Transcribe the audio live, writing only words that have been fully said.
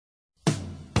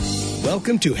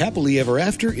Welcome to Happily Ever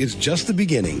After is just the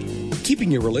beginning. Keeping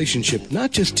your relationship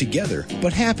not just together,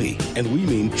 but happy, and we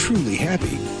mean truly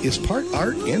happy, is part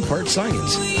art and part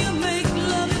science.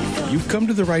 You've come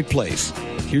to the right place.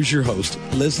 Here's your host,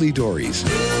 Leslie Dories.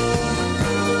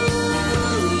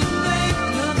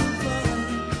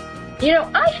 You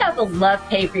know, I have a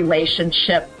love-hate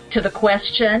relationship to the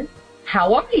question,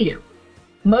 how are you?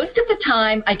 Most of the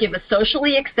time, I give a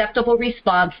socially acceptable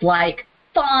response like,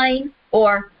 fine,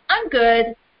 or I'm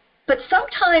good, but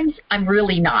sometimes I'm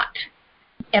really not.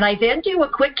 And I then do a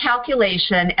quick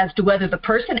calculation as to whether the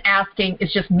person asking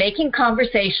is just making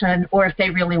conversation or if they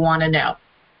really want to know.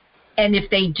 And if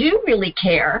they do really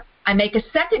care, I make a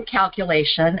second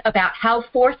calculation about how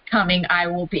forthcoming I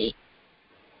will be.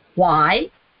 Why?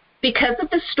 Because of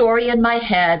the story in my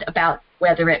head about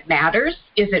whether it matters,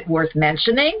 is it worth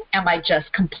mentioning, am I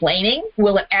just complaining,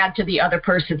 will it add to the other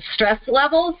person's stress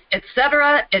levels,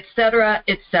 etc., etc.,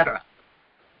 etc.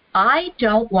 I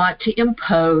don't want to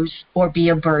impose or be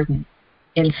a burden.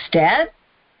 Instead,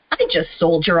 I just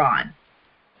soldier on.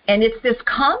 And it's this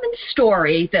common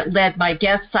story that led my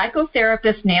guest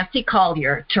psychotherapist Nancy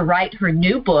Collier to write her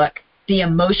new book, The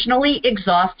Emotionally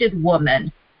Exhausted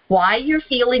Woman, Why You're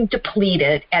Feeling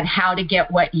Depleted and How to Get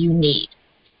What You Need.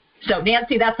 So,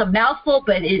 Nancy, that's a mouthful,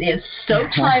 but it is so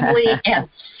timely and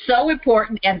so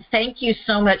important, and thank you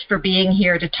so much for being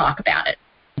here to talk about it.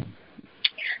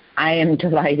 I am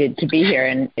delighted to be here,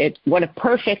 and what a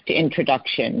perfect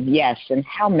introduction, yes, and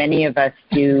how many of us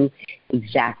do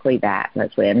exactly that,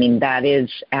 Leslie. I mean,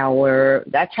 that's how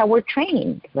we're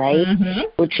trained, right? Mm-hmm.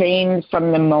 We're trained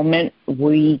from the moment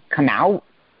we come out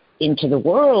into the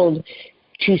world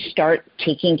to start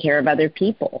taking care of other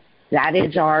people. That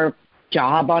is our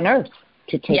job on earth,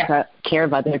 to take care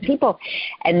of other people.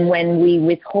 And when we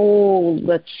withhold,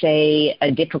 let's say, a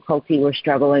difficulty we're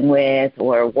struggling with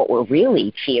or what we're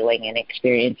really feeling and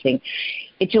experiencing,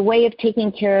 it's a way of taking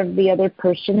care of the other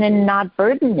person and not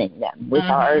burdening them with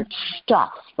our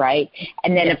stuff, right?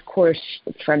 And then, of course,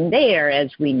 from there,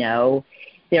 as we know,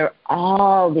 there are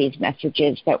all these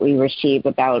messages that we receive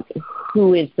about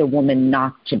who is the woman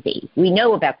not to be. We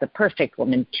know about the perfect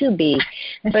woman to be,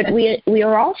 but we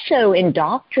are also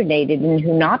indoctrinated in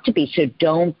who not to be. So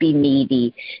don't be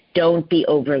needy, don't be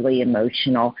overly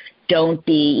emotional, don't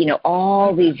be,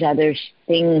 all these other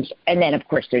things. And then, of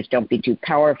course, there's don't be too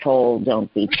powerful,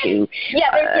 don't be too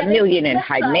million and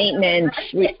high maintenance.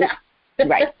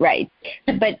 Right.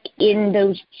 But in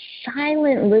those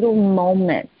silent little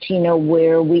moments,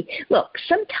 where we look,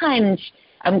 sometimes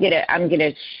I'm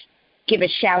gonna give a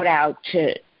shout out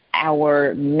to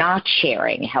our not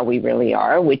sharing how we really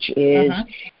are, which is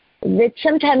that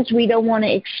sometimes we don't want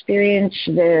to experience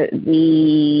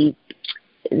the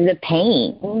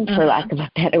pain, for lack of a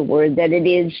better word, that it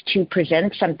is to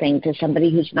present something to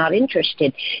somebody who's not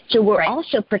interested. So we're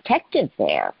also protective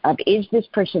there of, is this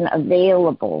person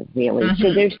available, really?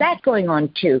 So there's that going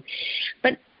on, too.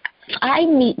 But I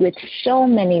meet with so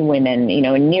many women,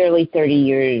 in nearly 30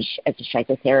 years as a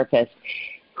psychotherapist,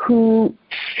 who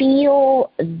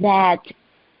feel that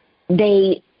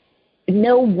they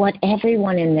know what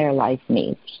everyone in their life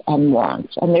needs and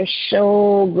wants, and they're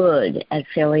so good at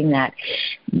filling that,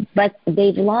 but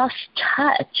they've lost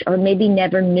touch or maybe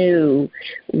never knew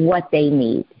what they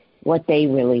need, what they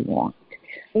really want.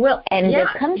 Well, and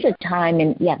there comes a time,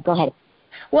 and go ahead.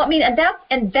 Well, I mean, and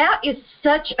that is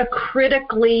such a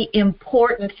critically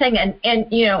important thing, and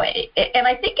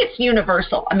I think it's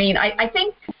universal. I mean, I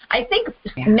think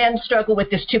men struggle with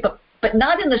this too, but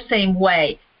not in the same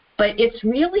way. But it's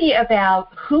really about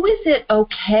who is it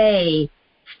okay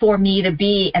for me to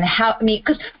be, and how.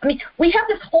 Because we have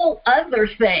this whole other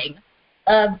thing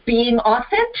of being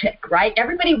authentic, right?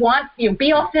 Everybody wants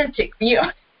be authentic.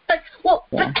 Well,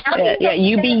 but how do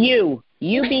you be you.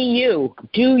 You be you.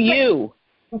 Do you.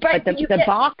 But the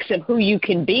box of who you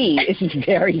can be is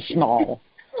very small.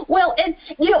 Well, and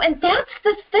that's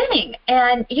the thing.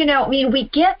 And, we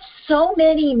get so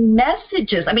many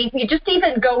messages. I mean, just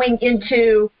even going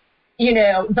into,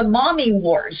 the mommy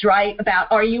wars, right?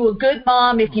 About, are you a good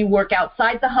mom if you work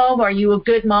outside the home? Are you a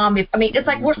good mom if, it's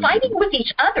like we're fighting with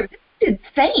each other. This is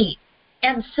insane.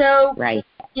 And so,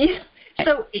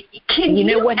 so can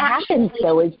you what happens,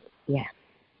 though, is,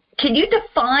 Can you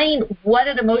define what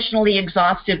an emotionally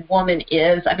exhausted woman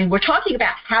is? I mean, we're talking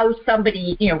about how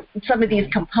somebody, some of these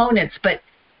components, but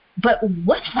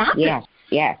what happens?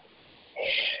 Yes.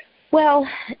 Well,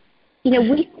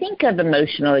 we think of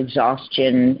emotional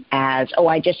exhaustion as,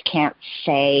 I just can't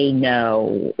say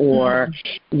no, or,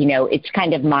 it's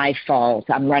kind of my fault.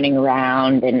 I'm running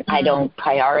around and I don't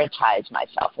prioritize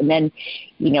myself. And then,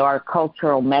 our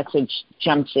cultural message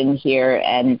jumps in here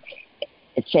and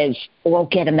it says, well,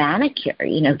 get a manicure,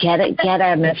 get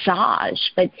a massage.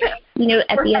 But, at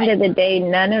the end of the day,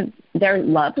 they're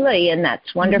lovely and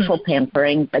that's wonderful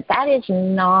pampering, but that is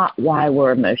not why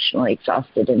we're emotionally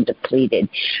exhausted and depleted.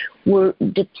 We're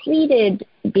depleted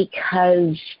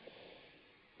because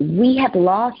we have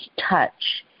lost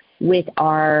touch with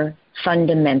our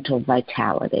fundamental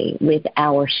vitality, with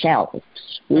ourselves.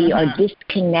 We are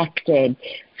disconnected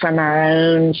from our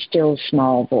own still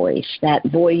small voice, that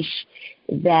voice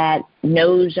that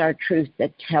knows our truth,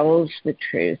 that tells the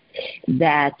truth,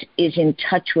 that is in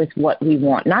touch with what we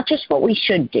want, not just what we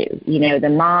should do. The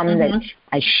mom that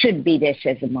I should be this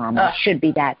as a mom, I should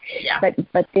be that. Yeah.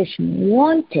 But this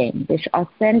wanting, this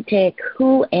authentic,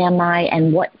 who am I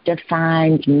and what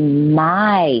defines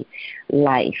my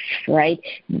life, right?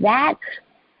 That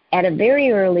at a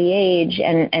very early age,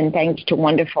 and thanks to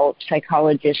wonderful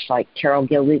psychologists like Carol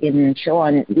Gilligan and so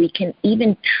on, we can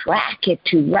even track it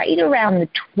to right around the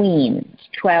tweens,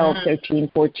 12, 13,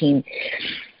 14.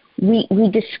 We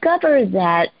discover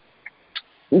that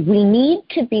we need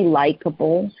to be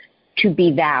likable to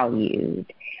be valued.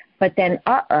 But then,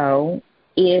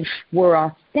 if we're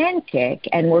authentic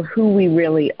and we're who we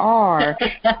really are,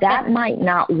 that might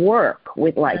not work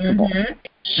with likable.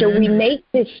 So we make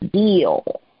this deal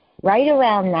right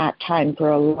around that time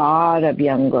for a lot of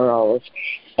young girls,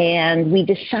 and we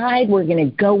decide we're going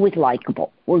to go with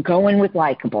likable. We're going with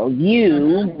likable.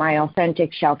 You, my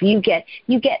authentic self, you get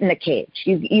in the cage.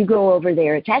 You go over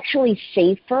there. It's actually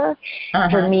safer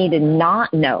for me to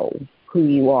not know who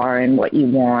you are and what you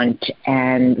want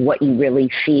and what you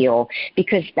really feel,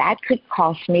 because that could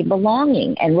cost me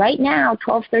belonging. And right now,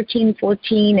 12, 13,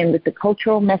 14, and with the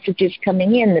cultural messages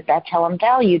coming in that that's how I'm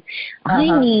valued, I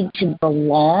need to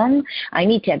belong. I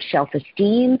need to have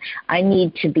self-esteem. I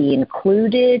need to be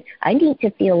included. I need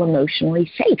to feel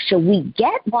emotionally safe. So we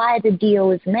get why the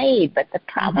deal is made, but the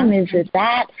problem is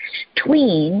that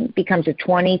tween becomes a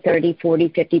 20, 30, 40,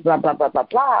 50, blah, blah, blah, blah,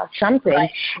 blah, something. Right.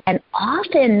 And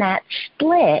often that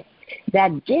split,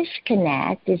 that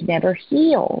disconnect is never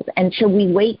healed. And so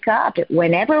we wake up,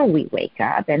 whenever we wake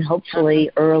up, and hopefully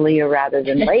earlier rather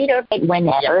than later, but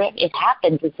whenever it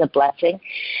happens, it's a blessing.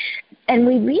 And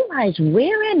we realize,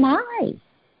 where am I?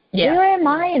 Yeah. Where am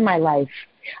I in my life?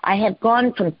 I have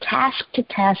gone from task to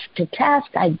task to task.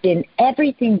 I've been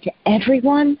everything to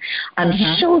everyone. I'm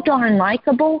so darn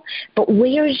likable, but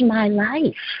where's my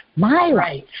life? My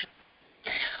life.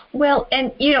 Well,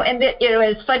 and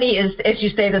it's funny as you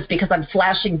say this, because I'm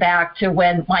flashing back to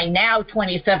when my now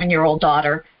 27-year-old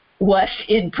daughter was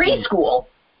in preschool,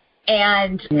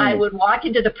 and I would walk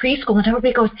into the preschool and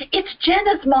everybody goes, "It's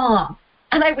Jenna's mom,"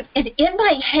 and in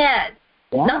my head,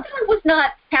 not that I was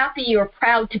not happy or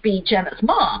proud to be Jenna's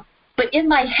mom, but in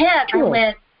my head I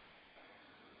went,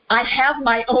 I have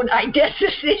my own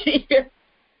identity.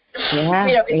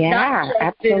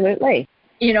 Absolutely.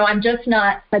 I'm just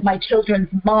not my children's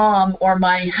mom or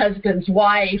my husband's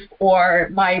wife or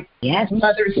my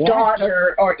mother's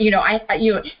daughter, or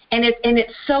and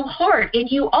it's so hard.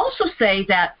 And you also say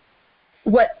that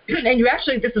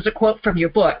this is a quote from your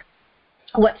book,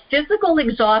 what physical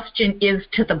exhaustion is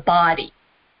to the body,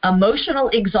 emotional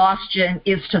exhaustion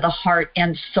is to the heart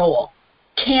and soul.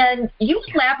 Can you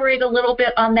elaborate a little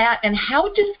bit on that, and how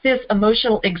does this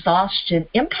emotional exhaustion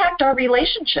impact our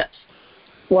relationships?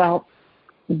 Well,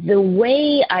 the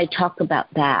way I talk about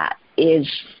that is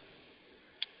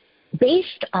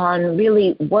based on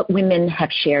really what women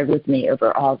have shared with me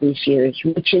over all these years,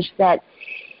 which is that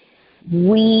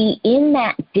we, in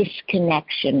that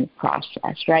disconnection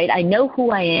process, right? I know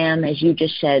who I am, as you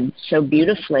just said so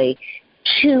beautifully,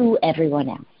 to everyone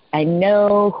else. I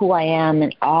know who I am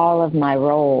in all of my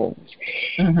roles.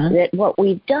 That what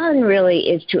we've done really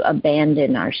is to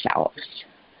abandon ourselves.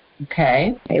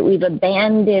 Okay. Right? We've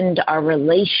abandoned our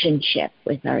relationship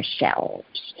with ourselves.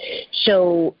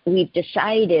 So we've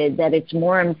decided that it's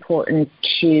more important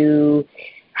to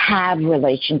have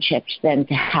relationships than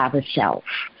to have a self.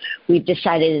 We've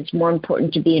decided it's more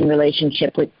important to be in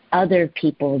relationship with other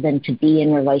people than to be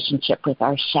in relationship with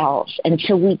ourselves. And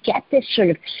so we get this sort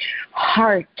of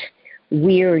heart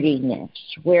weariness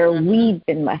where we've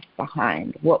been left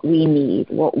behind, what we need,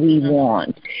 what we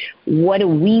want, what do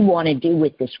we want to do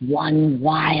with this one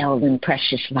wild and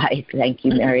precious life. Thank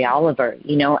you, Mary Oliver.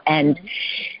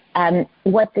 And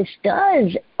what this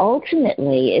does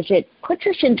ultimately is it puts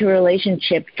us into a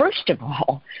relationship, first of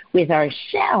all, with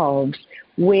ourselves,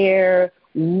 where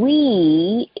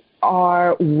we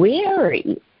are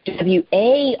wary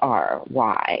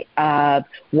W-A-R-Y, of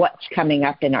what's coming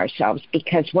up in ourselves,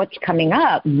 because what's coming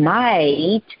up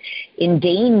might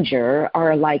endanger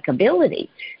our likability.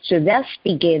 So thus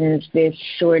begins this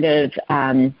sort of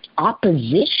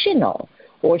oppositional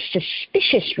or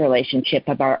suspicious relationship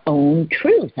of our own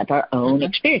truth, of our own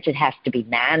experience. It has to be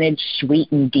managed,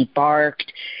 sweetened,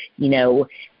 debarked,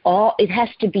 it has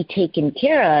to be taken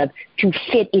care of to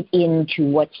fit it into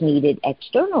what's needed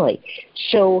externally.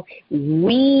 So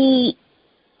we,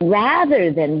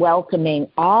 rather than welcoming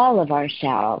all of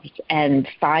ourselves and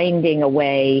finding a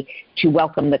way to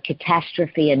welcome the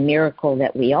catastrophe and miracle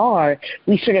that we are,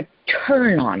 we sort of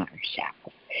turn on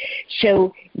ourselves.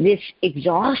 So this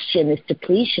exhaustion, this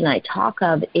depletion I talk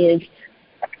of, is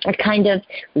a kind of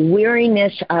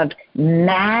weariness of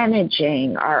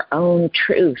managing our own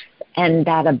truth. And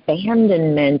that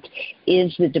abandonment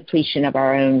is the depletion of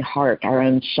our own heart, our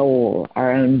own soul,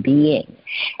 our own being.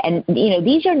 And,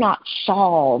 these are not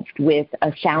solved with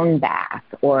a sound bath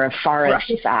or a forest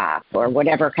bath or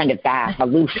whatever kind of bath, a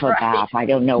loofah bath. I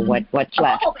don't know what's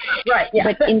left. Right, yeah.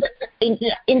 But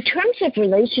in terms of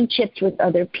relationships with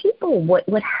other people,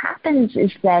 what happens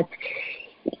is that,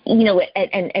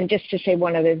 and just to say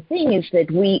one other thing is that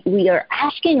we are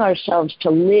asking ourselves to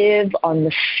live on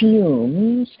the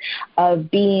fumes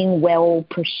of being well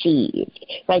perceived,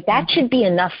 right? That should be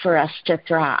enough for us to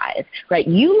thrive, right?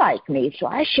 You like me, so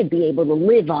I should be able to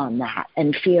live on that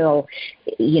and feel,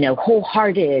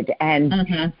 wholehearted and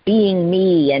being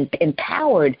me and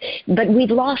empowered. But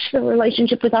we've lost the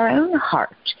relationship with our own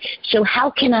heart. So how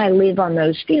can I live on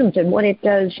those fumes? And what it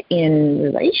does in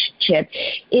relationship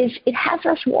is it has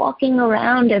us walking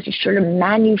around as a sort of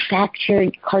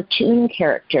manufactured cartoon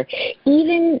character.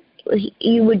 Even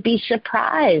you would be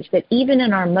surprised that even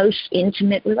in our most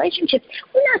intimate relationships,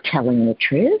 we're not telling the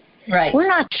truth. Right. We're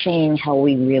not saying how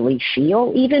we really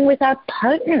feel, even with our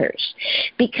partners,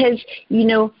 because,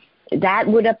 that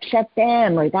would upset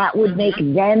them or that would make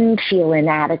them feel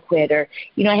inadequate. Or,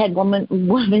 I had woman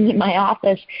in my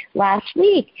office last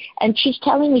week, and she's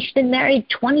telling me she's been married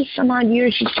 20 some odd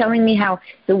years. She's telling me how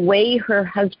the way her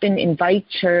husband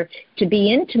invites her to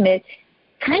be intimate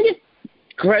kind of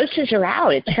grosses her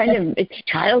out. It's kind of, it's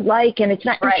childlike, and it's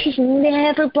not, and she's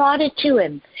never brought it to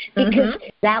him because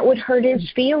that would hurt his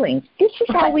feelings. This is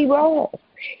how we roll.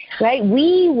 Right?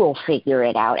 We will figure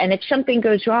it out. And if something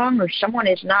goes wrong or someone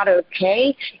is not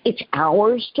okay, it's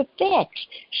ours to fix.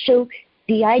 So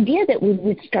the idea that we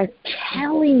would start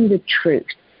telling the truth,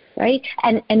 right?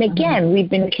 And again, we've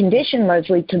been conditioned,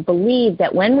 Leslie, to believe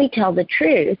that when we tell the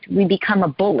truth, we become a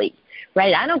bully,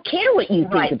 right? I don't care what you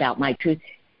think about my truth.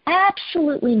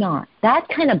 Absolutely not. That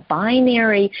kind of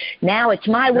binary, now it's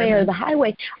my way or the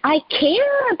highway. I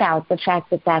care about the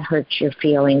fact that hurts your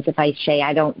feelings if I say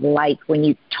I don't like when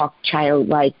you talk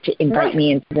childlike to invite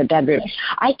me into the bedroom.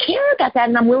 I care about that,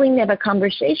 and I'm willing to have a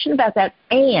conversation about that,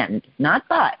 and, not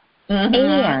but,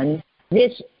 and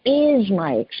this is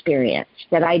my experience,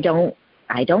 that I don't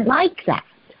like that.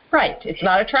 Right. It's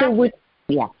not attractive.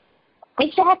 So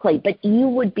exactly, but you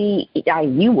wouldn't be,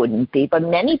 but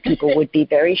many people would be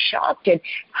very shocked at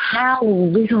how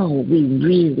little we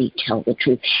really tell the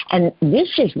truth. And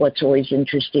this is what's always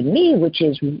interested me, which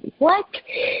is, what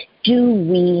do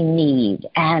we need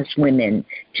as women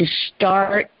to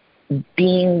start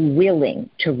being willing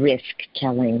to risk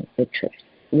telling the truth?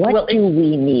 What do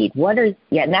we need?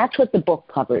 And that's what the book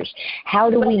covers. How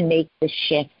do we make the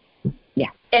shift?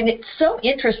 And it's so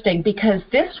interesting because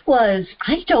this was,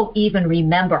 I don't even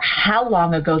remember how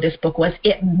long ago this book was.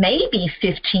 It may be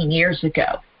 15 years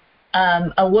ago.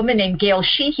 A woman named Gail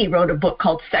Sheehy wrote a book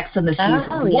called Sex and the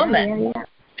Seasoned Woman. Yeah.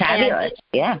 Fabulous,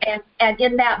 And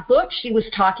in that book, she was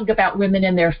talking about women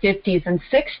in their 50s and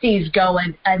 60s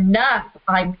going, enough,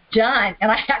 I'm done.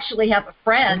 And I actually have a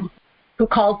friend who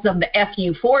calls them the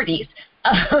FU40s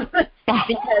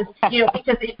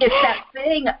because it's that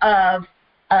thing of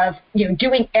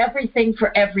doing everything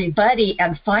for everybody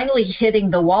and finally hitting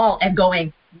the wall and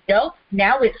going, nope,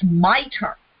 now it's my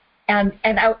turn. And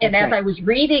as I was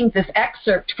reading this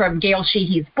excerpt from Gail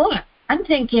Sheehy's book, I'm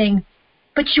thinking,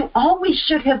 but you always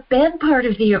should have been part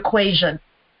of the equation.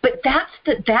 But that's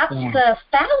the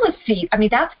fallacy. I mean,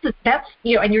 that's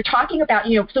and you're talking about,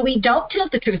 so we don't tell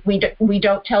the truth. We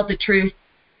don't tell the truth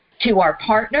to our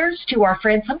partners, to our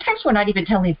friends. Sometimes we're not even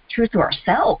telling the truth to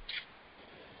ourselves.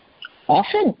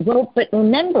 Often, but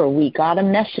remember, we got a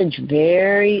message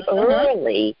very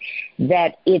early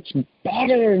that it's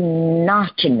better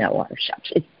not to know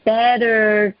ourselves. It's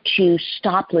better to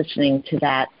stop listening to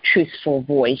that truthful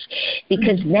voice,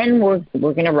 because then we're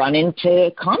going to run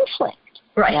into conflict,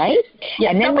 right?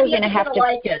 Yeah, and then we're going to have to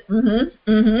like it.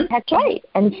 Mm-hmm. Mm-hmm. That's right.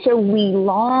 And so we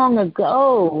long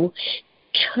ago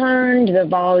turned the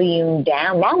volume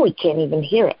down. Now we can't even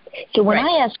hear it. So when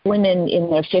I ask women in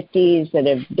their 50s that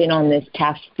have been on this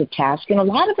task to task, and a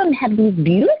lot of them have these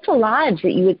beautiful lives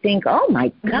that you would think, oh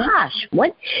my gosh,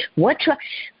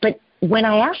 but when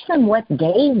I ask them what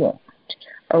they want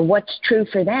or what's true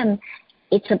for them,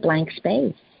 it's a blank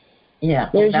space. Yeah.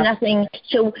 There's nothing.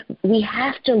 So we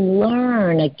have to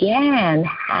learn again,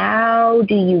 how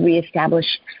do you reestablish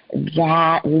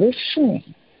that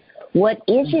listening? What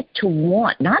is it to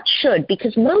want? Not should,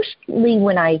 because mostly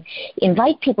when I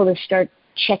invite people to start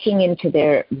checking into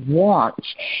their wants,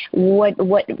 what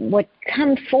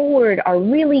come forward are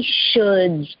really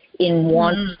shoulds in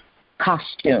want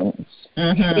costumes.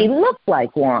 Mm-hmm. They look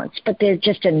like wants, but they're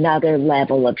just another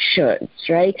level of shoulds,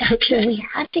 right? Okay. So we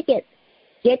have to get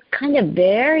kind of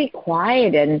very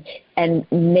quiet and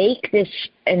make this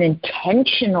an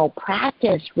intentional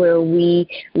practice where we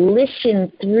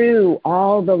listen through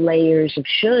all the layers of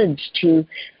shoulds to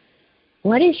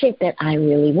what is it that I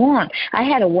really want. I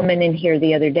had a woman in here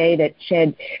the other day that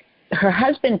said her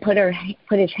husband put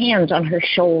his hands on her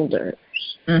shoulders,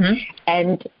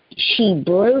 and she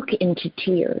broke into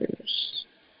tears.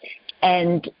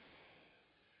 And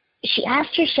she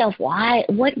asked herself, why,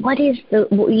 what is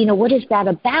that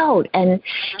about? And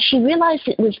she realized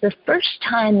it was the first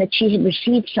time that she had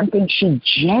received something she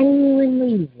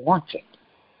genuinely wanted.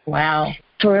 Wow.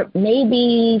 For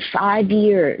maybe 5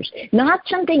 years. Not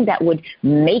something that would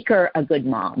make her a good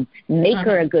mom, make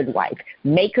her a good wife,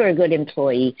 make her a good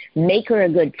employee, make her a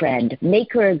good friend,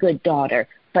 make her a good daughter,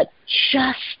 but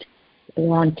just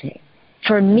wanting.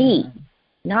 For me.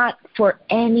 Not for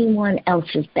anyone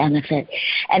else's benefit.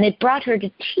 And it brought her to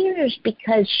tears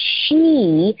because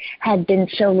she had been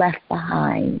so left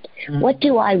behind. What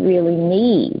do I really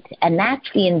need? And that's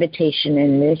the invitation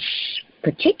in this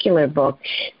particular book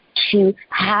to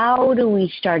how do we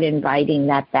start inviting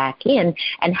that back in,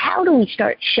 and how do we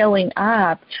start showing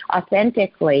up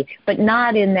authentically, but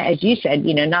not in the, as you said,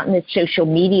 not in the social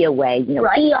media way,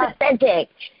 be authentic.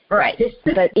 Right.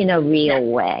 But in a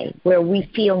real way where we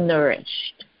feel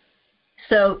nourished.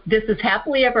 So this is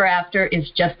Happily Ever After is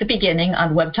just the beginning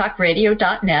on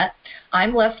webtalkradio.net.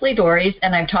 I'm Leslie Dories,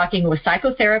 and I'm talking with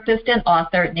psychotherapist and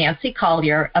author Nancy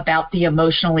Collier about the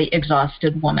emotionally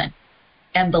exhausted woman.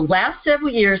 And the last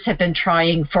several years have been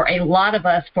trying for a lot of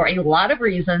us for a lot of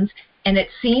reasons, and it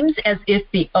seems as if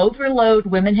the overload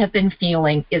women have been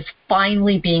feeling is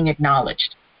finally being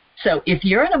acknowledged. So if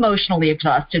you're an emotionally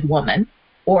exhausted woman,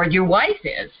 or your wife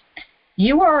is,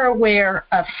 you are aware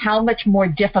of how much more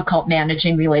difficult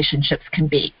managing relationships can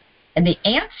be. And the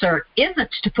answer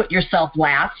isn't to put yourself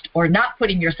last or not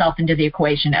putting yourself into the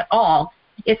equation at all.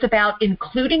 It's about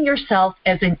including yourself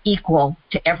as an equal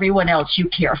to everyone else you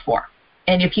care for.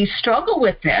 And if you struggle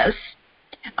with this,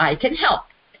 I can help.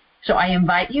 So I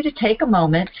invite you to take a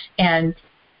moment and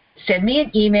send me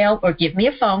an email or give me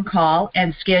a phone call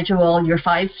and schedule your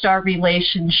 5-star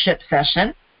relationship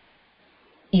session.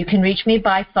 You can reach me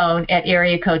by phone at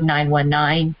area code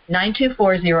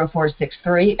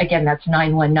 919-924-0463. Again, that's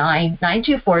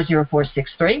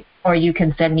 919-924-0463. Or you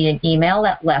can send me an email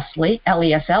at Leslie,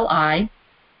 Lesli,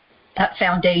 at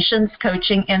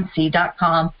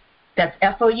foundationscoachingnc.com. That's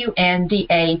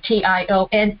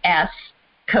FOUNDATIONS,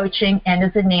 coaching, N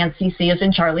as in Nancy, C as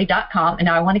in Charlie.com. And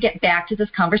now I want to get back to this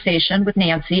conversation with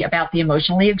Nancy about the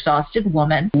emotionally exhausted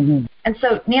woman. Mm-hmm. And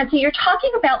so, Nancy, you're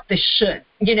talking about the should,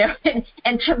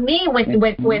 and to me,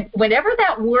 whenever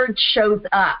that word shows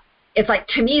up, it's like,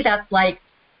 to me, that's like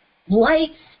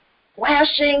lights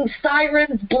flashing,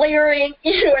 sirens blaring,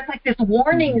 it's like this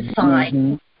warning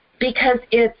sign, because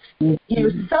it's,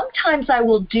 sometimes I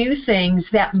will do things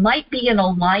that might be in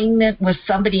alignment with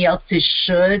somebody else's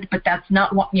should, but that's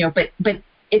not what, but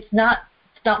it's not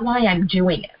why I'm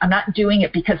doing it. I'm not doing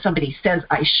it because somebody says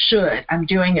I should. I'm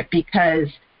doing it because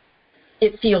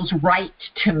it feels right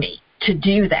to me to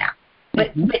do that.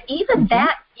 But even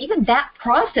that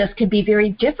process can be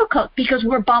very difficult because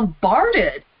we're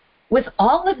bombarded with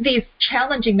all of these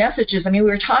challenging messages. I mean, we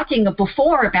were talking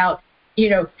before about,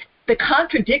 the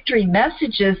contradictory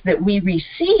messages that we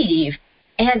receive,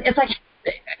 and it's like,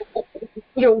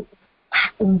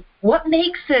 what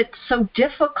makes it so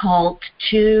difficult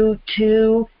to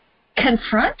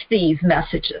confront these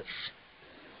messages?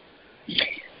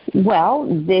 Well,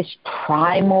 this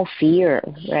primal fear,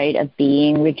 right, of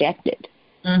being rejected.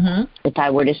 Mm-hmm. If I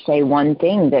were to say one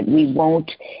thing, that we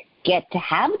won't get to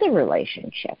have the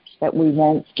relationships, that we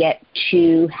won't get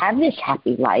to have this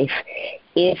happy life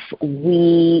if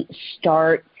we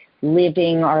start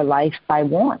living our life by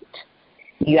want.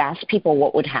 you ask people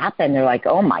what would happen, they're like,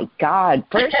 oh, my God,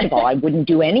 first of all, I wouldn't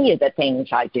do any of the things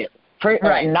I do.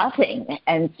 Nothing.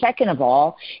 And second of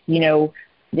all,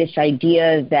 this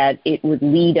idea that it would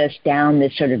lead us down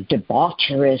this sort of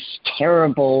debaucherous,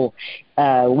 terrible,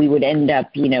 we would end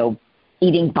up,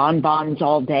 eating bonbons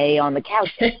all day on the couch.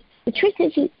 The truth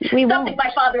is, we won't. Something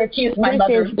my father accused my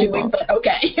mother of doing, but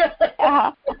okay.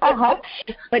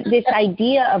 But this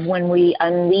idea of when we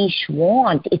unleash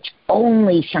want, it's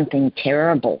only something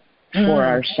terrible for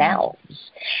ourselves.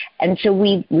 And so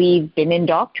we've been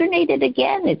indoctrinated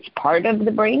again. It's part of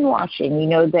the brainwashing,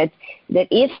 that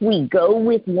if we go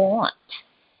with want,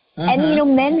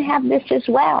 and, men have this as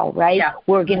well, right? Yeah.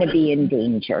 We're going to be in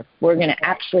danger. We're going to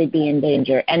absolutely be in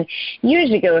danger. And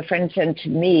years ago, a friend said to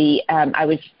me, I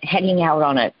was heading out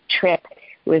on a trip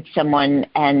with someone,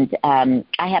 and I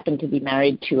happen to be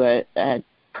married to a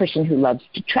person who loves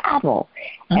to travel,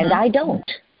 and I don't.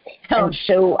 And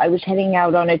so I was heading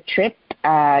out on a trip.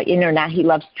 He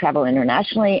loves to travel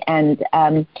internationally, and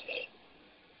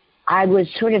I was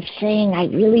sort of saying, I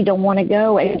really don't want to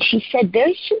go. And she said,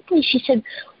 very simply,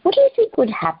 what do you think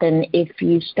would happen if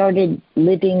you started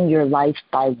living your life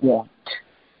by want?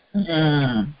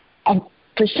 And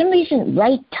for some reason,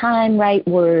 right time, right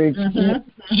words,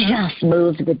 just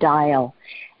moved the dial.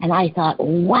 And I thought,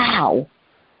 wow.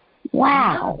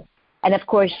 And, of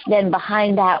course, then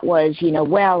behind that was,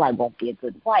 well, I won't be a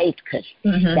good wife because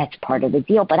that's part of the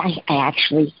deal. But I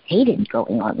actually hated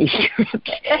going on these trips.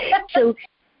 So,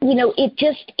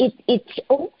 it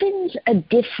opens a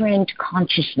different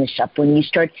consciousness up when you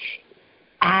start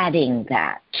adding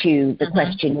that to the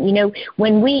question.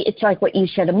 It's like what you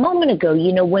said a moment ago,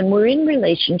 when we're in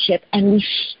relationship and we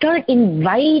start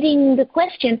inviting the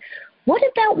question, what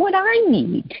about what I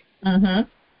need?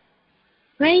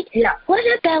 Right? Yeah. What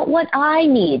about what I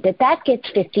need? That gets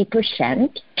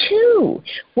 50% too.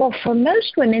 Well, for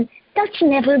most women, that's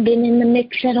never been in the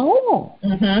mix at all.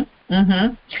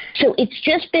 So it's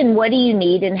just been, what do you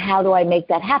need and how do I make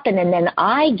that happen? And then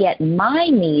I get my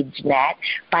needs met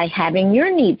by having your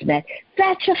needs met.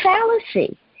 That's a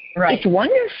fallacy. Right. It's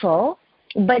wonderful,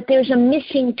 but there's a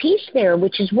missing piece there,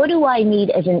 which is, what do I need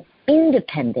as an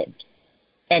independent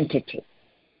entity?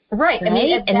 Right.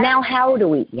 And now how do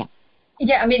we? Yeah.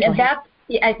 And that's,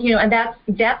 and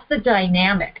that's the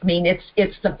dynamic.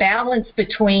 It's the balance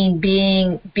between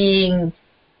being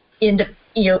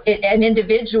an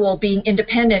individual being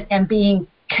independent and being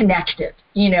connected.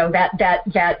 That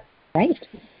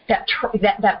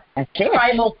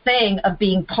primal thing of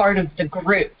being part of the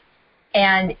group.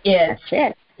 And it's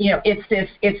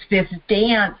this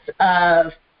dance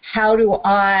of, how do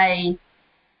I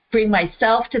bring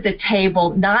myself to the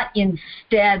table, not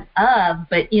instead of,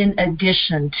 but in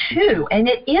addition to. And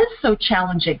it is so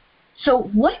challenging. So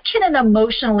what can an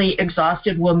emotionally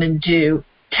exhausted woman do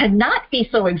to not be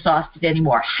so exhausted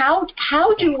anymore? How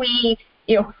do we,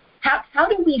 how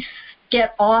do we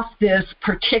get off this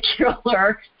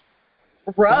particular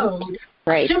road,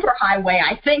 superhighway,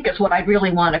 I think is what I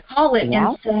really want to call it,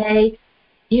 and say,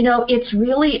 it's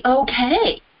really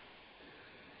okay.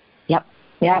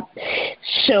 Yep.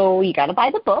 So you got to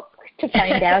buy the book to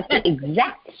find out the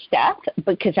exact stuff,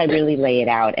 because I really lay it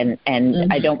out, and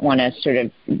I don't want to sort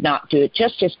of not do it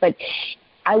justice, but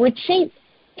I would say,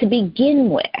 to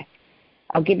begin with,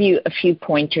 I'll give you a few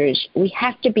pointers. We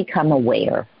have to become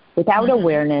aware. Without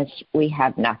awareness, we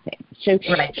have nothing. So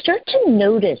start to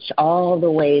notice all the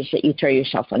ways that you throw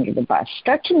yourself under the bus.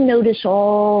 Start to notice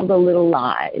all the little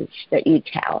lies that you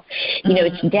tell.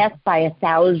 It's death by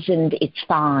 1,000, it's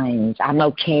fine, I'm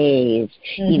okay,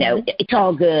 it's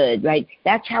all good, right?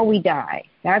 That's how we die.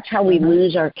 That's how we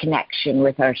lose our connection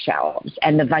with ourselves,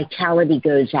 and the vitality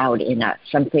goes out in us,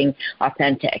 something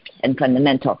authentic and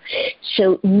fundamental.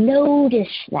 So notice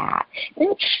that.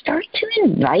 Then start to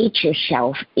invite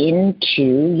yourself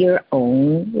into your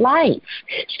own life.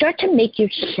 Start to make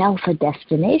yourself a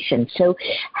destination. So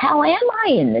how am I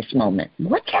in this moment?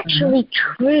 What's actually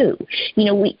true?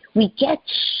 We get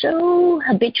so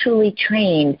habitually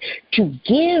trained to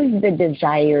give the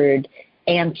desired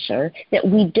answer that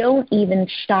we don't even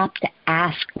stop to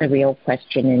ask the real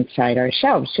question inside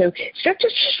ourselves. So start to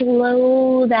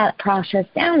slow that process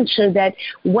down so that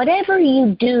whatever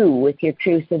you do with your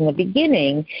truth in the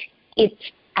beginning,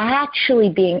 it's actually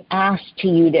being asked to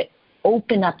you to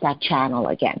open up that channel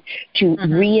again, to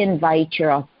re-invite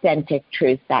your authentic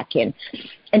truth back in.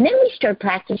 And then we start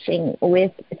practicing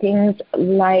with things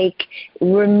like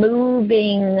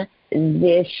removing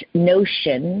this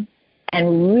notion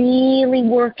and really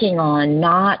working on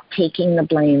not taking the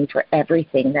blame for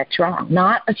everything that's wrong,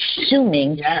 not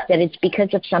assuming that it's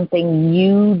because of something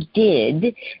you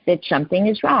did that something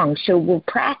is wrong. So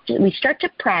we start to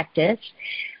practice,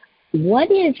 what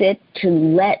is it to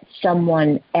let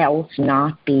someone else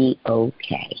not be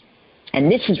okay?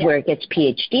 And this is where it gets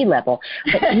PhD level.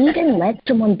 But even let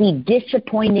someone be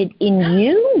disappointed in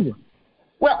you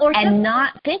and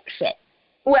not fix it.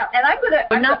 Well, and I'm going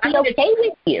to... not be okay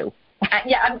with you.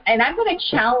 And I'm going to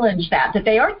challenge that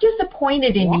they aren't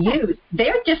disappointed in you.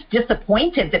 They're just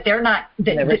disappointed that they're not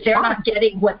they're not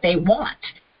getting what they want.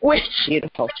 Which,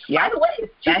 beautiful. By the way, is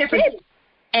to their face.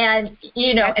 And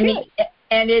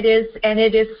and it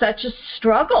is such a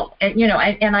struggle.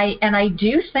 And I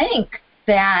do think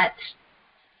that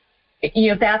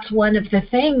that's one of the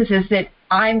things is that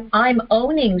I'm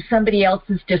owning somebody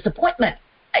else's disappointment.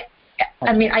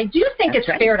 I do think it's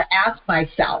fair to ask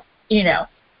myself,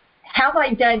 have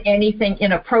I done anything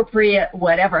inappropriate,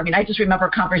 whatever? I just remember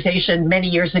a conversation many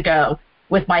years ago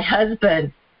with my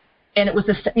husband, and it was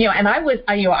and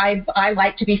I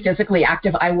like to be physically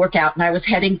active. I work out, and I was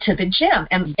heading to the gym,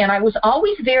 and I was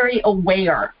always very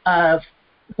aware of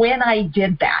when I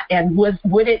did that, and would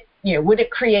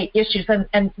it create issues?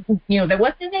 And there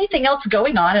wasn't anything else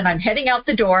going on, and I'm heading out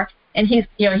the door, and he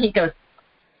goes,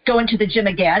 going to the gym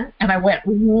again, and I went,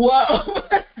 whoa.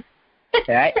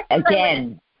 Right.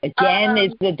 Again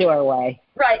is the doorway.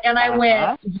 Right. And I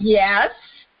went, yes,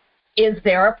 is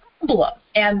there a problem?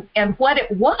 And what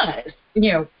it was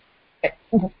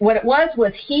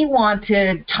he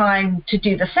wanted time to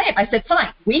do the same. I said,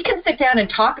 fine, we can sit down and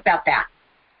talk about that,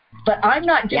 but I'm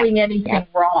not doing anything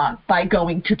wrong by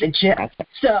going to the gym.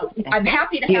 So I'm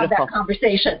happy to have that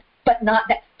conversation, but not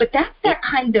that. But that's that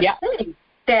kind of thing.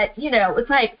 That, it's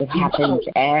like... It happens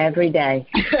every day.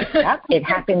 It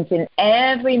happens in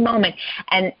every moment.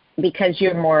 And because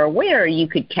you're more aware, you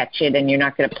could catch it and you're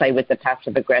not going to play with the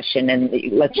passive aggression and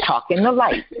let's talk in the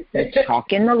light. Let's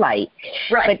talk in the light.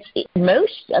 Right. But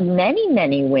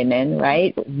many women,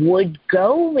 right, would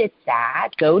go with that,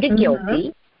 go to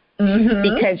guilty,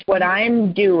 because what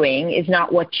I'm doing is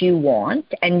not what you want,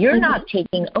 and you're not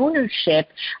taking ownership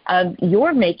of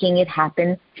you're making it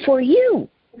happen for you.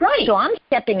 Right. So I'm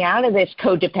stepping out of this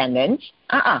codependence.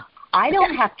 I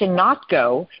don't have to not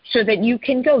go so that you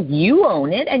can go. You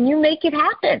own it and you make it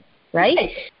happen,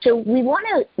 right? So we want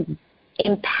to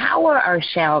empower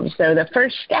ourselves, though. The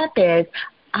first step is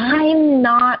I'm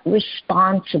not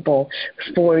responsible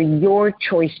for your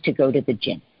choice to go to the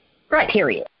gym. Right.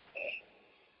 Period.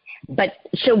 But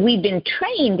so we've been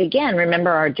trained, again, remember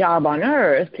our job on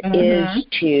earth is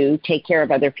to take care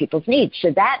of other people's needs.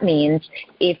 So that means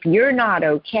if you're not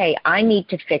okay, I need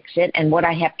to fix it. And what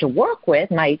I have to work with,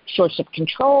 my source of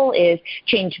control is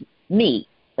change me,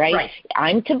 right?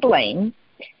 I'm to blame.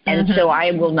 And so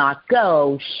I will not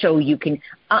go so you can,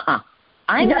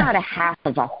 I'm not a half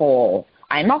of a whole.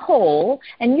 I'm a whole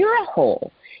and you're a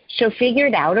whole. So figure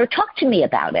it out or talk to me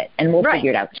about it and we'll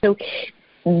figure it out. So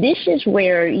this is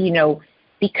where,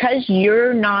 because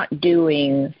you're not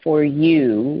doing for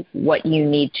you what you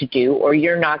need to do or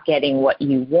you're not getting what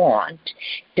you want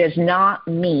does not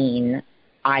mean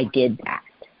I did that.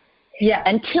 Yeah.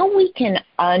 Until we can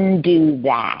undo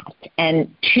that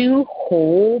and two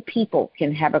whole people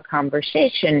can have a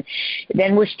conversation,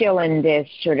 then we're still in this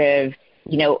sort of,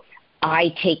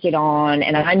 I take it on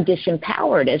and I'm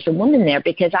disempowered as a woman there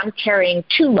because I'm carrying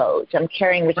two loads. I'm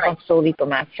carrying responsibility for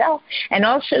myself and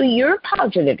also your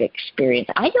positive experience.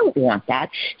 I don't want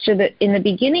that. So that in the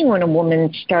beginning when a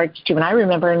woman starts to, and I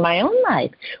remember in my own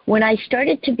life, when I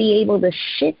started to be able to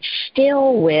sit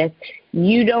still with,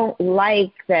 you don't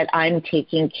like that I'm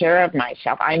taking care of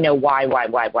myself. I know why, but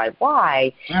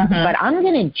I'm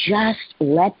going to just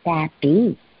let that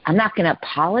be. I'm not going to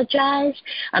apologize.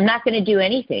 I'm not going to do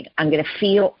anything. I'm going to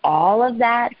feel all of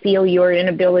that, feel your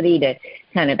inability to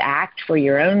kind of act for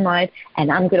your own life,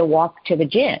 and I'm going to walk to the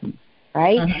gym,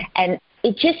 right? And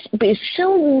it was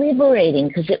so liberating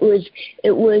because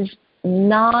it was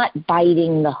not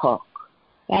biting the hook,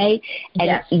 right?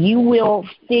 And you will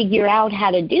figure out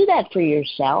how to do that for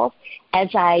yourself as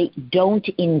I don't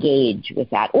engage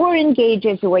with that or engage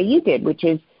as the way you did, which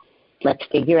is let's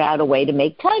figure out a way to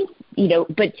make time,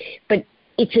 but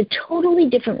it's a totally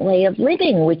different way of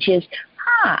living, which is,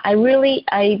 I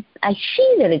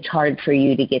see that it's hard for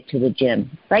you to get to the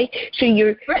gym, right? So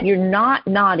you're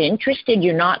not interested,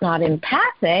 you're not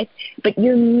empathic, but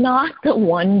you're not the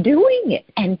one doing it.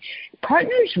 And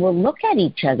partners will look at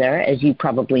each other, as you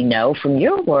probably know from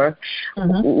your work,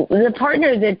 the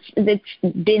partner that's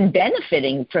been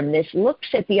benefiting from this looks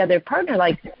at the other partner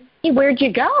like, hey, where'd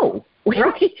you go?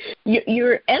 Right.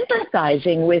 You're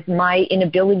empathizing with my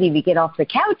inability to get off the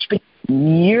couch, but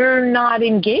you're not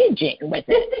engaging with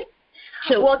it.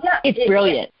 So well, yeah, it's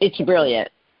brilliant. It's brilliant.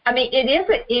 I mean, it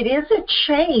is a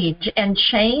change, and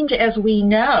change, as we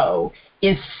know,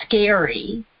 is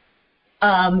scary,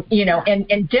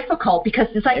 and difficult because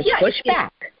it's like, pushback.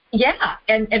 Yeah,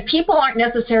 and people aren't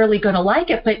necessarily going to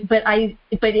like it,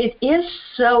 but it is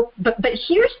so. But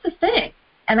here's the thing,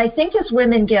 and I think as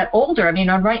women get older, I mean,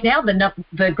 right now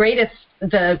the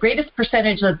greatest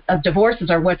percentage of divorces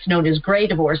are what's known as gray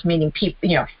divorce, meaning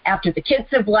people, after the kids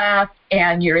have left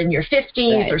and you're in your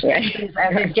 50s or 60s.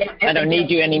 Right. I don't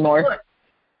need you anymore.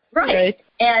 Right.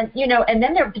 And and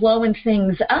then they're blowing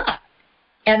things up,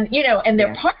 and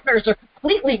their partners are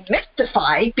completely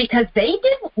mystified because they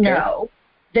didn't know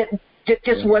that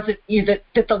this wasn't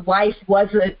that the wife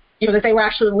wasn't that they were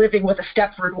actually living with a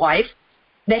Stepford wife.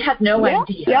 They had no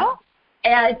idea. Yeah.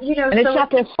 And and it's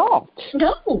not their fault.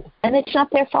 No. And it's not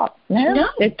their fault. No.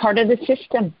 They're part of the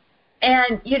system.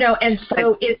 And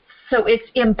so it's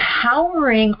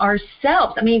empowering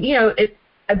ourselves. I mean,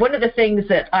 one of the things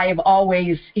that I have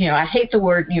always, I hate the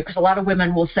word, because a lot of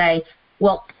women will say,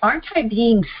 well, aren't I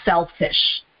being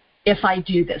selfish if I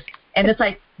do this? And it's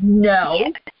like, no.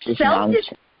 Selfish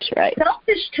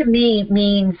to me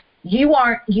means you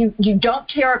don't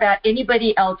care about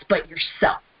anybody else but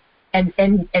yourself. And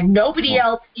nobody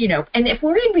else, and if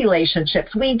we're in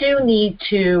relationships, we do need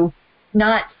to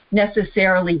not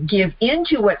necessarily give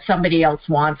into what somebody else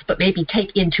wants, but maybe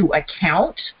take into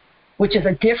account, which is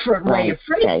a different way of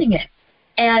phrasing it.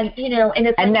 And, and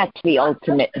it's and that's the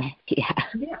ultimate,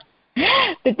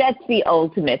 but that's the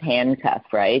ultimate handcuff,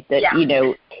 right? That,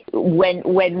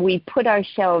 when we put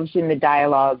ourselves in the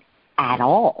dialogue at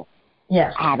all,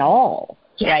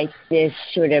 right? This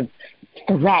sort of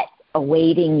threat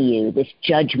awaiting you, this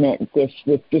judgment, this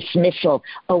dismissal,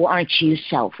 oh, aren't you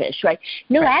selfish, right?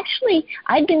 No, actually,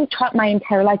 I've been taught my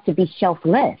entire life to be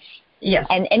selfless. Yes.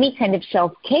 And any kind of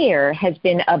self-care has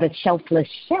been of a selfless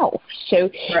self. So,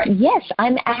 yes,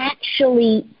 I'm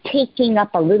actually taking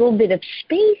up a little bit of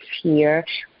space here.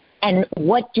 And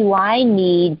what do I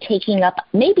need taking up?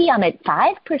 Maybe I'm at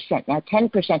 5% now,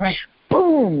 10%. Right.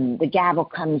 Boom, the gavel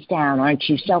comes down, aren't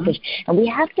you selfish? And we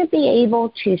have to be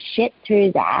able to sit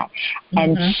through that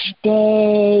and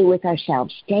stay with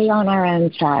ourselves, stay on our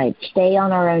own side, stay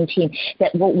on our own team,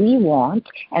 that what we want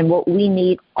and what we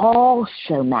need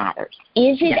also matters.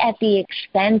 Is it at the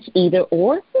expense either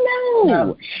or?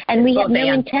 No. And we have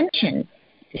no intention.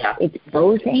 Yeah. It's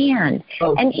both and.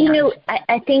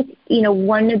 I think,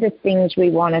 one of the things we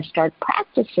want to start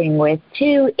practicing with,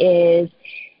 too, is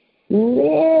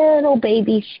little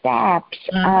baby steps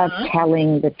of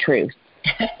telling the truth,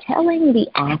 telling the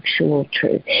actual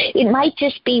truth. It might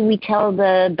just be we tell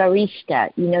the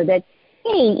barista, that,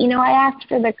 hey, I asked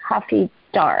for the coffee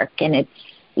dark and it's,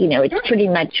 it's pretty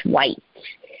much white.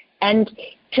 And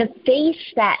to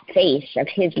face that face of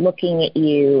his looking at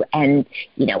you and,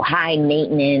 high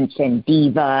maintenance and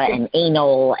diva and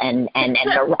anal and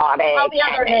neurotic. All the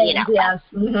other names, yes.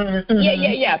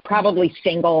 Yeah, probably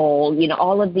single,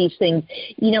 all of these things,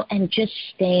 and just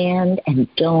stand and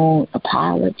don't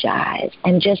apologize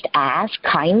and just ask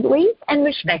kindly and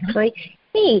respectfully,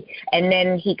 hey, and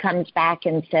then he comes back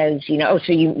and says, oh,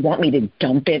 so you want me to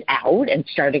dump it out and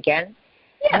start again?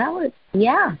 Yeah. Well,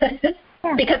 yeah.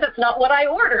 Because it's not what I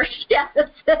ordered. Yes.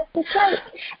 That's right.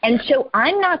 And so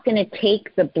I'm not going to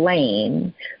take the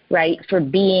blame, right, for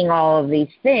being all of these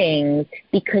things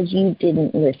because you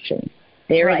didn't listen.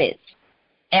 There it is.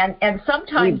 And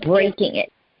sometimes we're breaking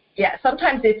it. Yeah,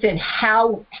 sometimes it's in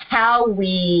how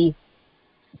we,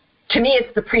 to me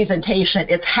it's the presentation.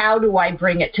 It's how do I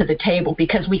bring it to the table,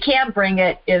 because we can't bring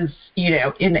it in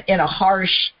a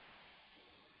harsh,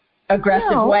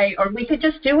 aggressive way, or we could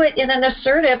just do it in an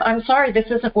assertive, I'm sorry, this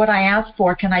isn't what I asked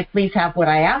for, can I please have what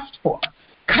I asked for,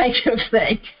 kind of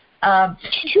thing.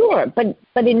 Sure,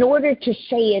 but in order to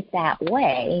say it that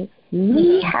way,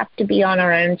 we have to be on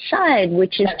our own side,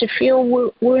 which is to feel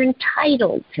we're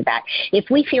entitled to that. If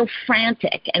we feel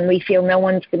frantic and we feel no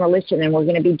one's going to listen and we're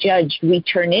going to be judged, we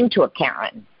turn into a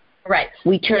Karen. Right.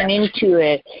 We turn into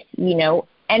it,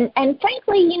 And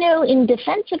frankly, in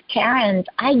defense of Karens,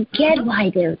 I get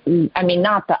why they're,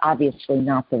 obviously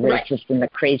not the racist and the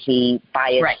crazy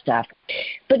bias stuff,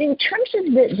 but in terms of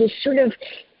the sort of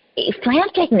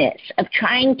franticness of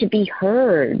trying to be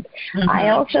heard, I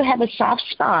also have a soft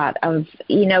spot of,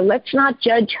 let's not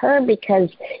judge her because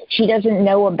she doesn't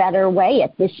know a better way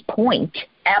at this point.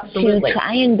 Absolutely. To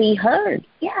try and be heard.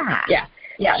 Yeah.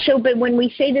 So, but when we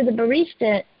say to the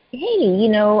barista, hey,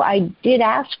 I did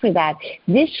ask for that.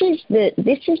 This is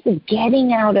the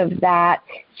getting out of that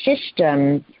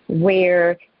system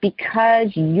where,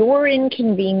 because you're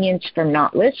inconvenienced from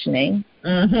not listening,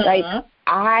 like,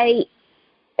 I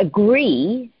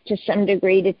agree to some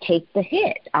degree to take the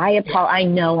hit. I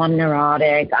know I'm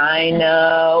neurotic. I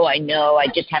know. I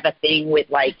just have a thing with,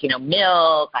 like,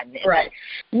 milk. Right.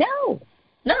 No.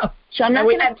 So I'm not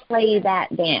going to play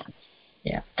that dance.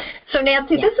 Yeah. So,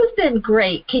 Nancy, this has been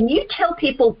great. Can you tell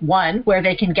people, one, where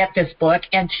they can get this book,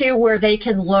 and two, where they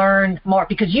can learn more?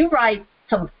 Because you write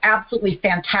some absolutely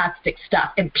fantastic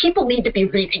stuff, and people need to be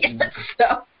reading it.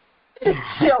 So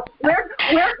where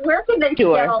can they get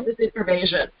all this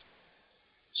information?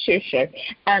 Sure.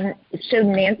 So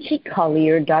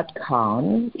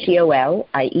nancycollier.com, Collier,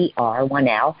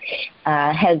 1L,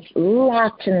 has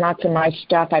lots and lots of my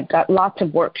stuff. I've got lots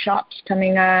of workshops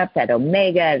coming up at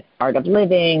Omega, at Art of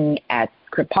Living, at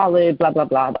Kripalu, blah, blah,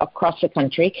 blah, across the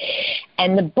country.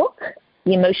 And the book,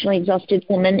 The Emotionally Exhausted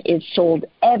Woman, is sold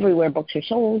everywhere books are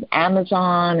sold,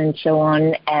 Amazon and so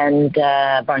on, and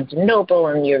Barnes & Noble,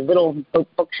 and your little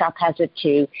bookshop has it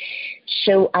too.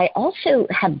 So I also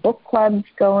have book clubs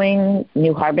going,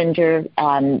 New Harbinger.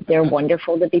 They're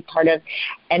wonderful to be part of.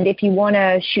 And if you want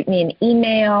to shoot me an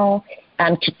email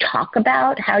to talk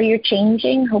about how you're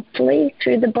changing, hopefully,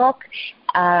 through the book,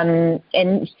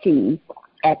 NC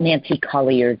at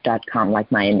nancycollier.com,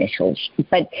 like my initials.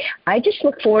 But I just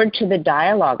look forward to the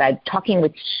dialogue. I'm talking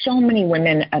with so many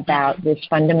women about this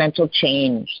fundamental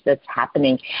change that's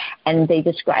happening, and they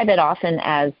describe it often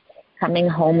as coming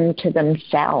home to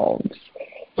themselves.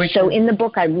 So in the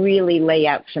book, I really lay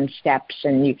out some steps,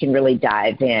 and you can really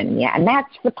dive in. Yeah, and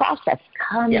that's the process,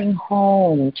 coming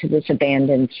home to this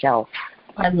abandoned self.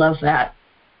 I love that.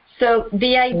 So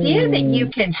the idea that you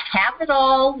can have it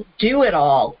all, do it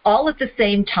all at the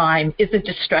same time is a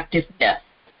destructive myth.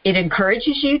 It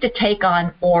encourages you to take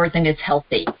on more than is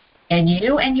healthy, and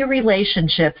you and your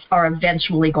relationships are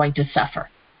eventually going to suffer.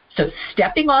 So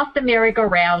stepping off the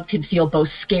merry-go-round can feel both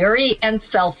scary and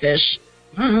selfish.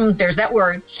 There's that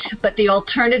word. But the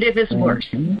alternative is worse.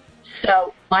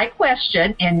 So my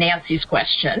question, and Nancy's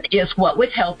question, is what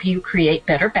would help you create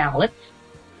better balance?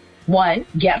 One,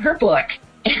 get her book.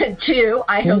 And two,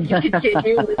 I hope you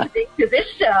continue listening to this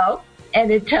show.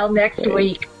 And until next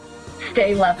week,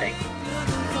 stay loving.